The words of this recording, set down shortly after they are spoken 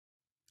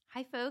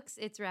Hi, folks.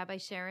 It's Rabbi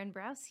Sharon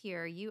Brous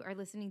here. You are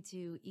listening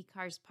to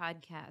ICAR's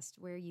podcast,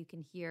 where you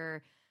can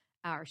hear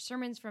our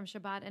sermons from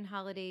Shabbat and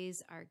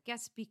holidays, our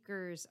guest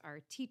speakers, our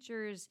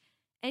teachers,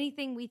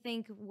 anything we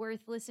think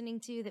worth listening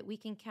to that we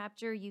can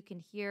capture, you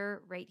can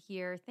hear right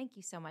here. Thank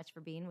you so much for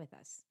being with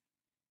us.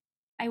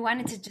 I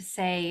wanted to just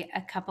say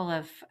a couple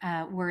of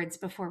words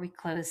before we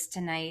close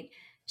tonight,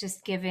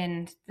 just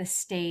given the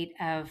state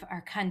of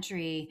our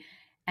country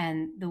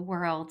and the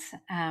world,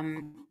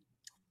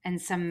 and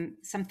some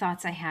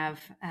thoughts I have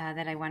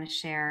that I want to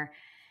share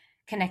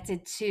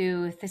connected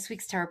to this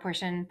week's Torah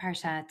portion,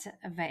 Parshat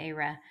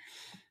Va'era.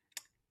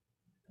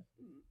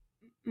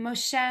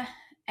 Moshe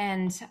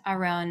and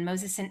Aaron,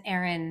 Moses and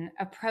Aaron,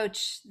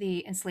 approach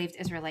the enslaved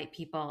Israelite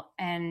people,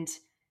 and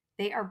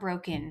they are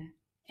broken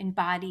in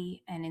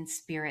body and in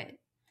spirit.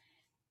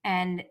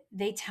 And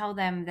they tell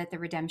them that the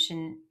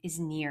redemption is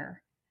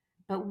near.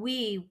 But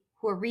we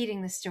who are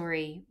reading the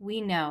story,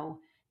 we know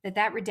that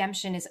that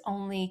redemption is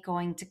only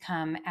going to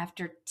come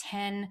after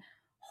 10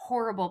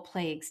 horrible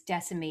plagues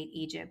decimate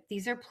Egypt.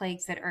 These are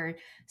plagues that are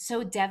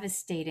so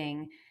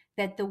devastating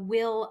that the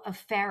will of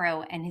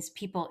Pharaoh and his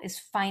people is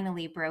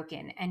finally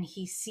broken, and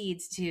he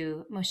cedes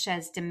to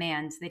Moshe's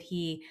demands that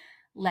he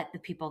let the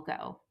people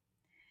go.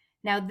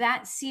 Now,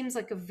 that seems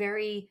like a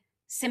very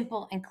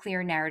simple and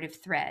clear narrative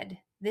thread.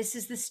 This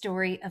is the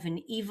story of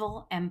an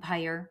evil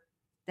empire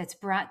that's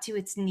brought to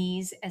its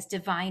knees as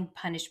divine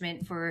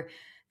punishment for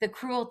the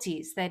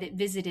cruelties that it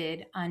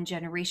visited on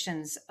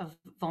generations of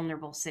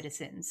vulnerable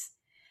citizens.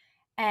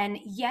 And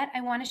yet,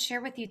 I want to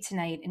share with you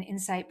tonight an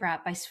insight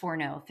brought by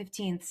Sforno,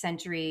 15th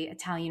century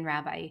Italian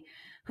rabbi,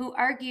 who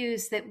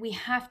argues that we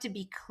have to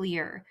be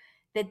clear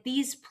that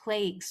these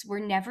plagues were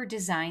never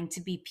designed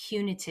to be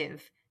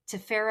punitive to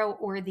Pharaoh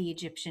or the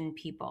Egyptian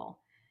people.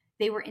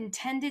 They were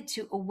intended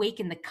to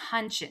awaken the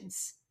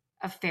conscience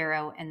of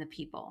Pharaoh and the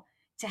people,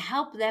 to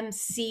help them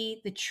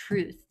see the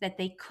truth that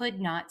they could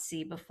not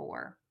see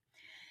before.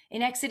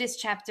 In Exodus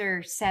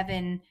chapter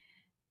 7,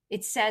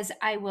 it says,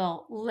 I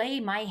will lay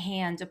my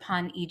hand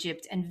upon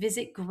Egypt and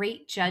visit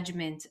great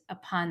judgment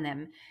upon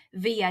them.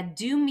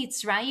 V'yadu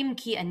Mitzrayim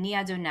ki ani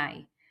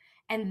Adonai.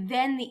 And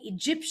then the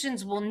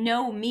Egyptians will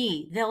know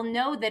me. They'll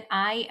know that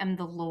I am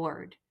the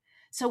Lord.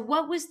 So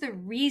what was the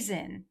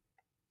reason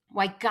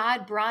why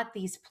God brought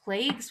these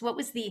plagues? What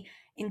was the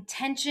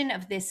intention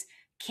of this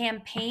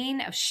campaign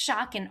of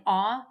shock and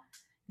awe?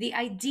 The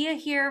idea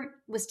here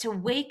was to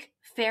wake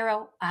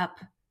Pharaoh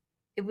up.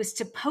 It was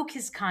to poke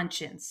his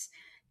conscience,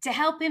 to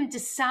help him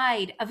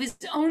decide of his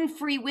own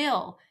free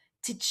will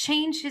to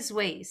change his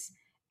ways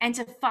and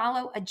to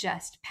follow a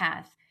just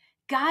path.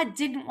 God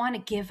didn't want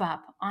to give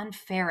up on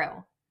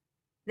Pharaoh,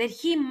 that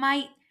he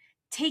might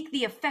take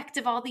the effect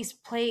of all these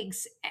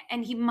plagues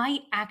and he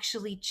might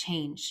actually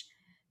change.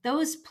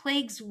 Those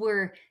plagues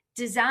were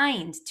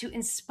designed to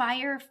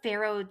inspire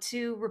Pharaoh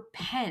to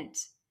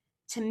repent,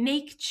 to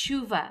make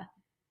tshuva,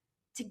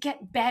 to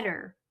get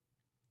better.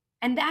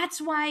 And that's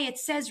why it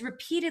says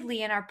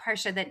repeatedly in our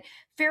parsha that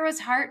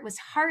Pharaoh's heart was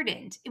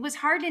hardened. It was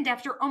hardened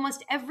after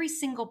almost every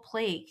single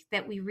plague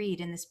that we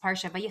read in this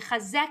parsha.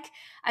 Vayichazek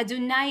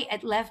Adonai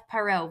et lev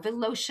paro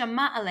v'lo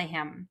shama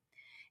alehem.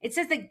 It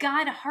says that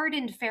God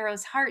hardened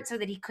Pharaoh's heart so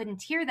that he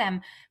couldn't hear them.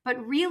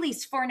 But really,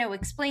 Sforno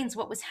explains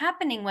what was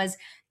happening was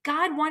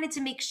God wanted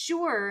to make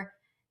sure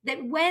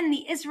that when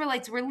the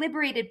Israelites were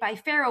liberated by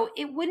Pharaoh,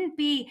 it wouldn't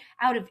be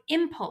out of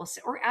impulse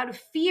or out of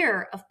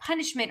fear of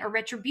punishment or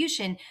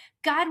retribution.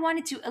 God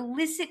wanted to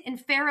elicit in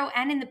Pharaoh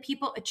and in the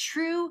people a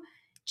true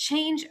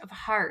change of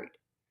heart.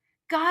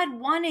 God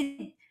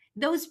wanted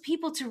those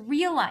people to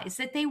realize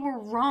that they were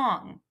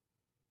wrong.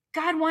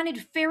 God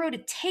wanted Pharaoh to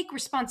take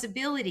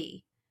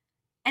responsibility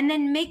and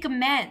then make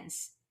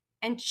amends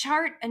and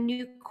chart a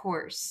new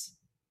course.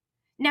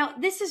 Now,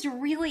 this is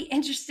really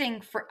interesting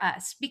for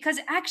us because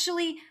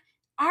actually,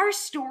 our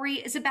story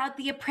is about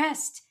the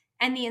oppressed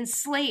and the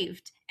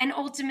enslaved and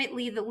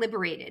ultimately the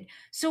liberated.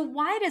 So,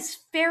 why does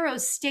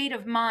Pharaoh's state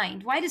of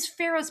mind, why does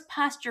Pharaoh's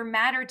posture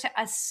matter to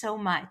us so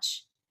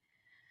much?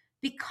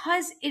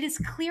 Because it is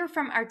clear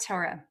from our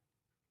Torah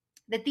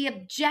that the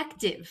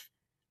objective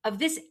of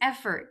this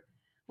effort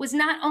was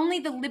not only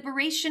the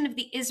liberation of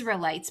the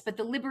Israelites, but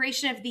the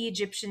liberation of the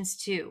Egyptians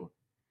too.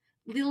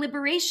 The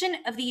liberation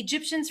of the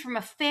Egyptians from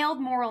a failed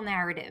moral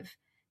narrative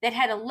that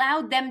had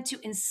allowed them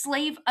to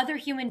enslave other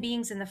human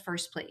beings in the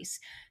first place.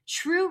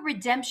 True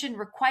redemption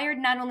required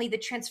not only the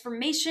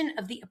transformation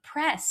of the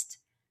oppressed,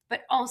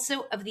 but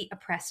also of the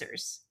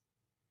oppressors.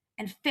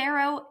 And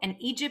Pharaoh and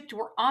Egypt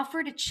were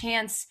offered a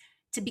chance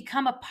to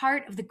become a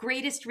part of the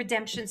greatest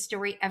redemption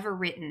story ever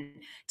written,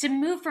 to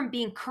move from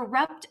being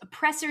corrupt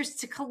oppressors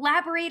to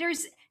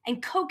collaborators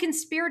and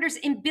co-conspirators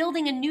in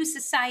building a new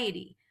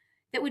society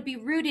that would be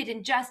rooted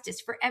in justice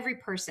for every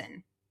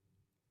person.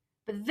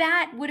 But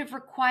that would have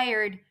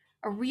required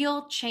a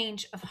real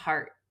change of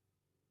heart.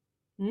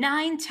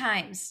 9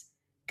 times,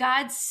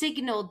 God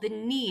signaled the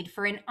need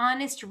for an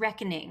honest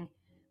reckoning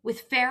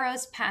with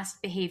Pharaoh's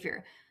past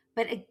behavior.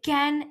 But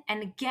again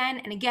and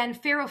again and again,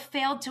 Pharaoh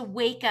failed to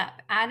wake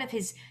up out of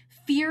his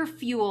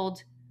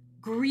fear-fueled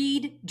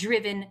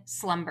greed-driven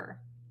slumber.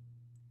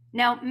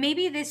 Now,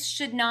 maybe this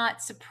should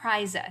not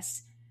surprise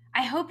us.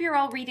 I hope you're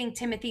all reading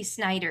Timothy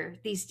Snyder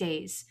these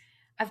days.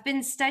 I've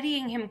been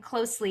studying him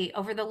closely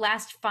over the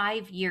last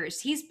 5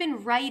 years. He's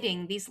been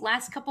writing these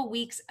last couple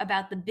weeks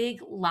about the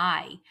big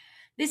lie.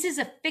 This is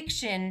a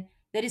fiction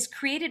that is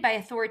created by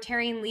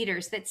authoritarian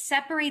leaders that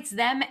separates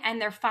them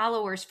and their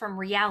followers from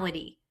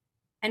reality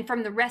and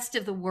from the rest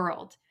of the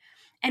world.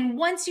 And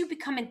once you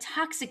become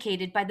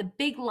intoxicated by the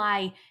big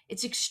lie,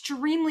 it's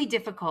extremely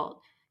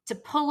difficult to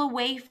pull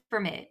away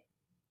from it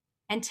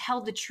and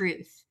tell the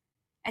truth.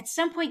 At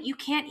some point, you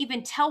can't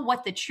even tell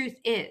what the truth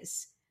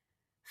is.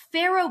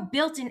 Pharaoh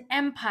built an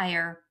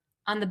empire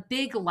on the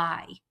big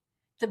lie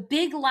that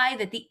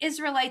the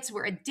Israelites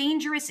were a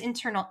dangerous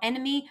internal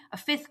enemy, a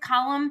fifth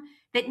column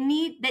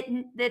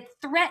that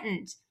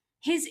threatened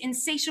his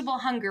insatiable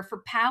hunger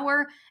for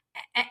power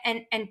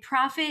and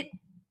profit.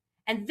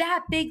 And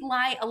that big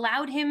lie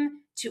allowed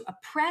him to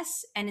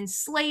oppress and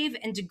enslave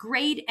and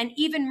degrade and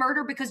even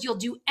murder, because you'll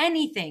do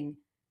anything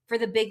for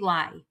the big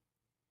lie.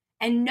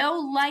 And no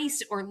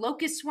lice or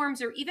locust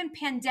swarms or even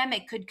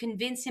pandemic could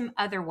convince him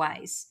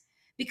otherwise.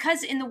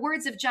 Because in the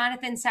words of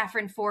Jonathan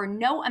Safran Foer,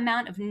 no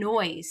amount of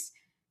noise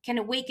can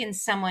awaken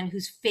someone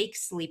who's fake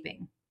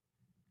sleeping.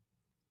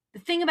 The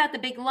thing about the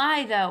big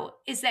lie, though,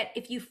 is that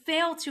if you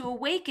fail to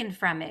awaken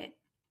from it,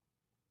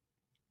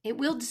 it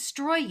will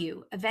destroy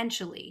you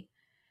eventually.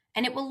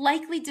 And it will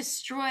likely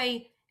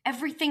destroy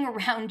everything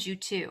around you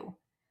too.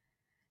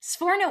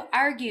 Sforno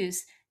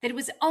argues that it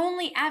was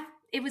only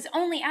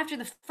after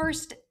the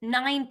first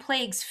 9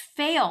 plagues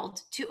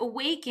failed to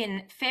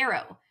awaken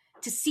Pharaoh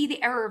to see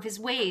the error of his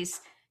ways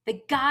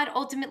that God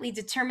ultimately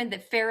determined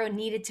that Pharaoh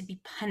needed to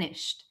be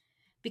punished.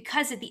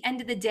 Because at the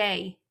end of the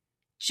day,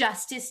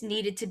 justice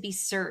needed to be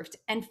served,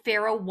 and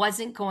Pharaoh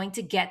wasn't going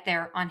to get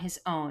there on his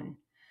own.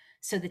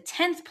 So the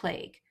 10th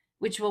plague,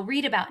 which we'll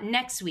read about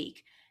next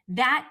week,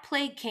 that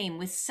plague came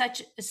with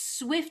such a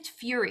swift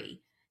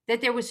fury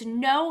that there was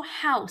no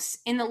house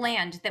in the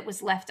land that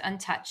was left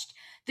untouched.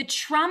 The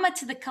trauma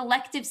to the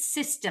collective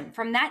system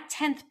from that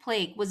 10th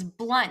plague was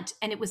blunt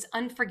and it was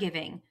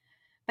unforgiving.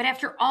 But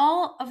after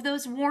all of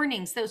those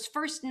warnings, those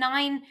first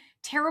 9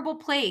 terrible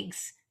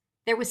plagues,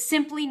 there was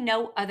simply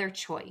no other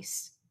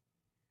choice.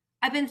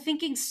 I've been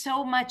thinking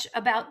so much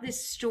about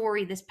this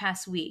story this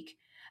past week,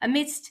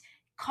 amidst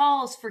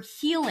calls for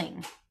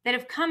healing that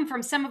have come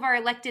from some of our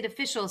elected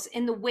officials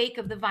in the wake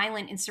of the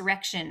violent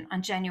insurrection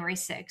on January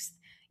 6th.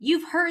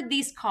 You've heard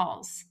these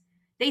calls.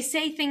 They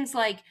say things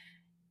like,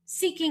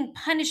 seeking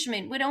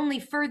punishment would only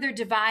further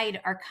divide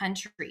our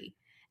country,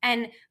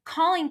 and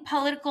calling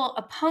political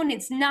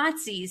opponents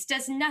Nazis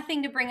does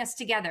nothing to bring us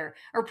together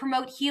or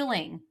promote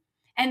healing.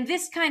 And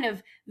this kind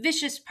of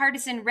vicious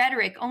partisan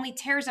rhetoric only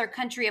tears our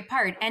country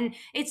apart. And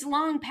it's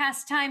long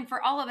past time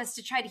for all of us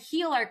to try to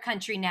heal our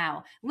country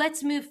now.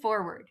 Let's move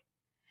forward.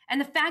 And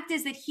the fact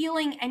is that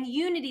healing and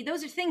unity,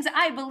 those are things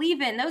I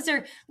believe in. Those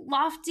are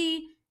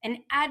lofty and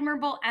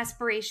admirable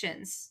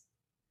aspirations.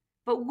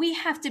 But we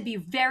have to be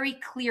very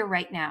clear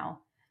right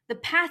now. The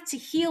path to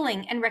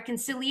healing and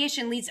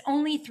reconciliation leads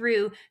only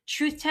through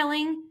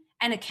truth-telling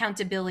and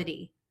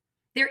accountability.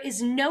 There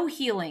is no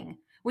healing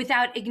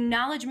without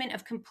acknowledgement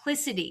of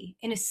complicity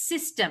in a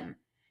system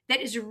that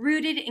is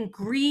rooted in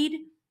greed,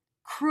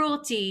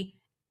 cruelty,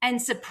 and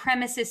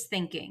supremacist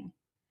thinking.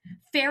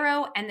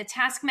 Pharaoh and the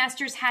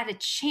taskmasters had a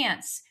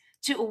chance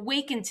to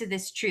awaken to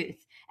this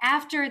truth.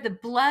 After the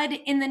blood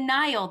in the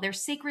Nile, their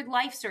sacred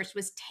life source,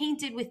 was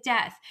tainted with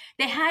death.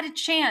 They had a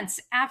chance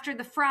after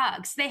the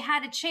frogs. They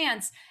had a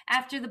chance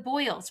after the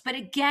boils. But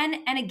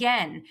again and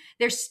again,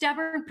 their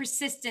stubborn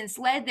persistence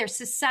led their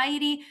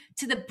society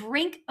to the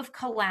brink of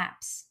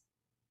collapse.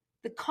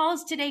 The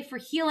calls today for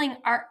healing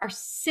are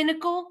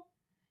cynical.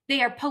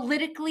 They are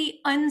politically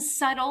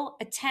unsubtle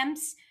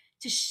attempts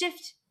to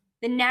shift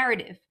the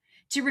narrative,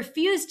 to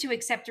refuse to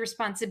accept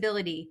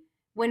responsibility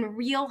when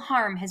real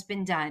harm has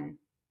been done.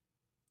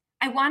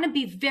 I want to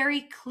be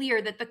very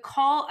clear that the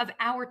call of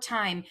our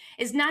time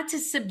is not to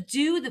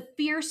subdue the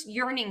fierce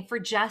yearning for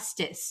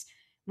justice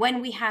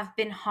when we have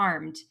been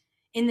harmed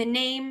in the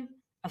name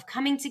of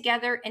coming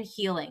together and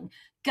healing.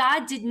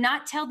 God did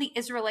not tell the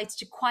Israelites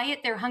to quiet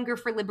their hunger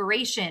for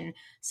liberation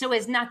so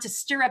as not to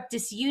stir up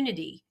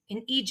disunity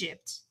in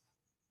Egypt.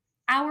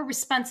 Our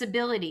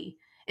responsibility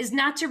is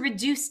not to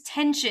reduce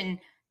tension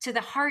to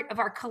the heart of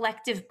our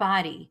collective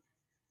body.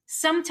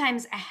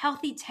 Sometimes a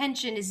healthy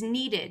tension is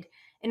needed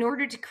in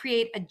order to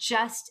create a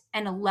just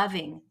and a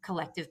loving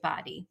collective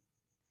body.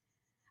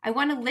 I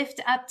want to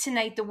lift up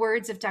tonight the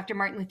words of Dr.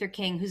 Martin Luther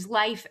King, whose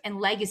life and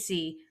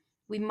legacy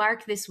we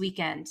mark this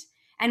weekend,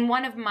 and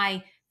one of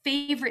my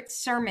favorite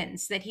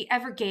sermons that he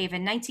ever gave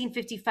in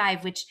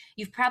 1955, which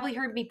you've probably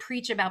heard me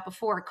preach about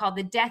before, called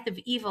The Death of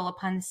Evil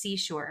Upon the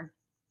Seashore,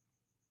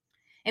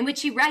 in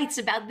which he writes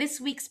about this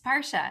week's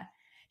Parsha.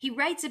 He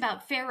writes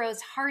about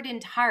Pharaoh's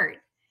hardened heart,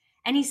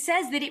 and he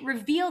says that it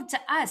revealed to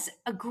us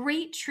a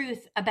great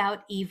truth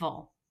about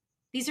evil.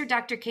 These are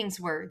Dr. King's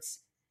words.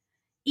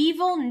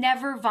 Evil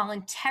never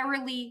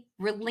voluntarily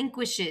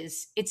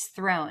relinquishes its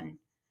throne.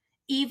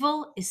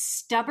 evil is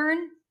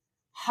stubborn,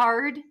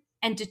 hard,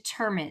 and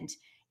determined.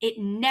 It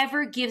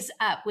never gives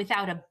up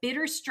without a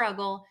bitter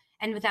struggle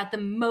and without the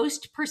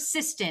most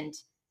persistent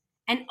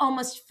and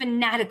almost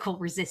fanatical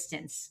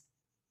resistance.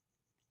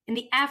 In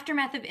the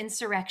aftermath of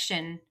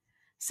insurrection,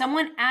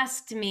 someone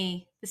asked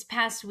me this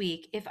past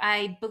week if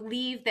I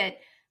believe that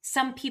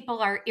some people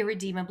are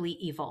irredeemably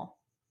evil.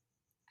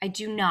 I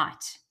do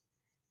not.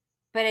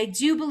 But I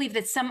do believe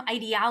that some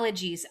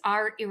ideologies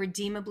are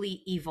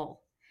irredeemably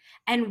evil.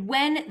 And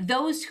when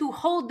those who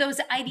hold those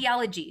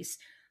ideologies,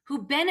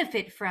 who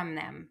benefit from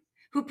them,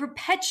 who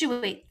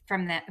perpetuate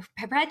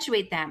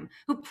them,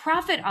 who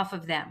profit off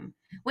of them,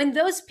 when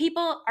those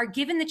people are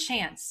given the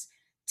chance,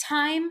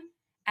 time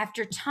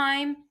after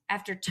time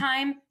after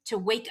time, to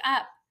wake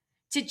up,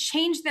 to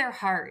change their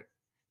heart,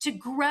 to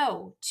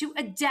grow, to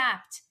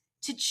adapt,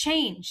 to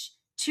change,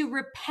 to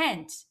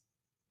repent,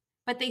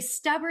 but they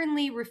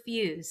stubbornly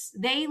refuse,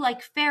 they,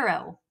 like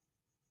Pharaoh,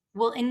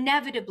 will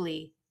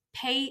inevitably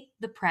pay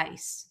the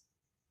price.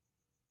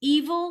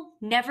 Evil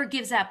never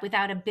gives up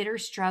without a bitter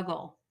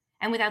struggle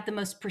and without the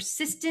most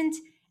persistent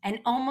and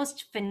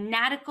almost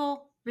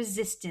fanatical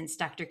resistance,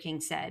 Dr. King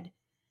said.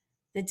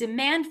 The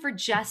demand for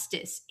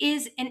justice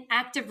is an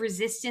act of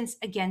resistance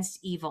against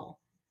evil.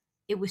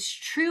 It was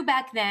true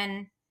back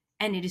then,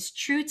 and it is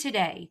true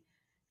today.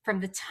 From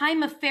the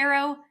time of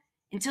Pharaoh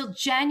until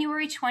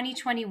January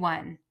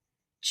 2021,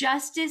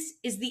 justice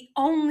is the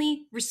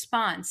only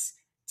response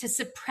to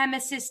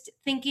supremacist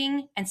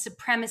thinking and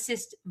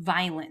supremacist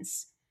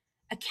violence.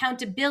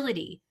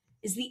 Accountability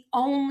is the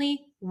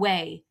only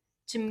way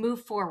to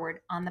move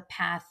forward on the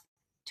path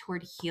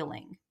toward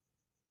healing.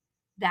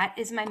 That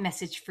is my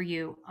message for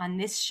you on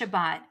this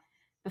Shabbat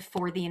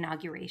before the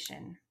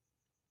inauguration.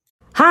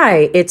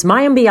 Hi, it's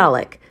Mayim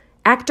Bialik,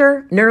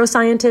 actor,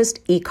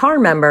 neuroscientist,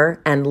 IKAR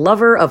member, and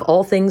lover of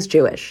all things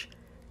Jewish.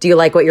 Do you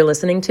like what you're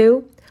listening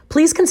to?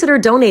 Please consider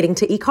donating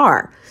to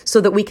IKAR so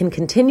that we can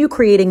continue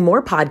creating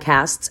more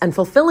podcasts and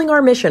fulfilling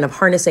our mission of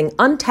harnessing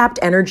untapped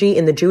energy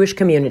in the Jewish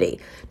community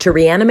to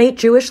reanimate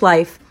Jewish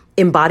life,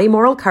 embody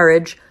moral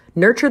courage,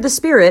 nurture the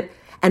spirit,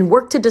 and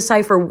work to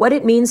decipher what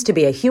it means to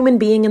be a human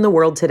being in the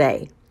world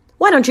today.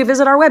 Why don't you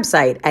visit our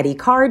website at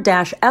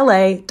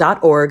ikar-la.org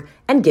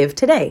and give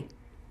today?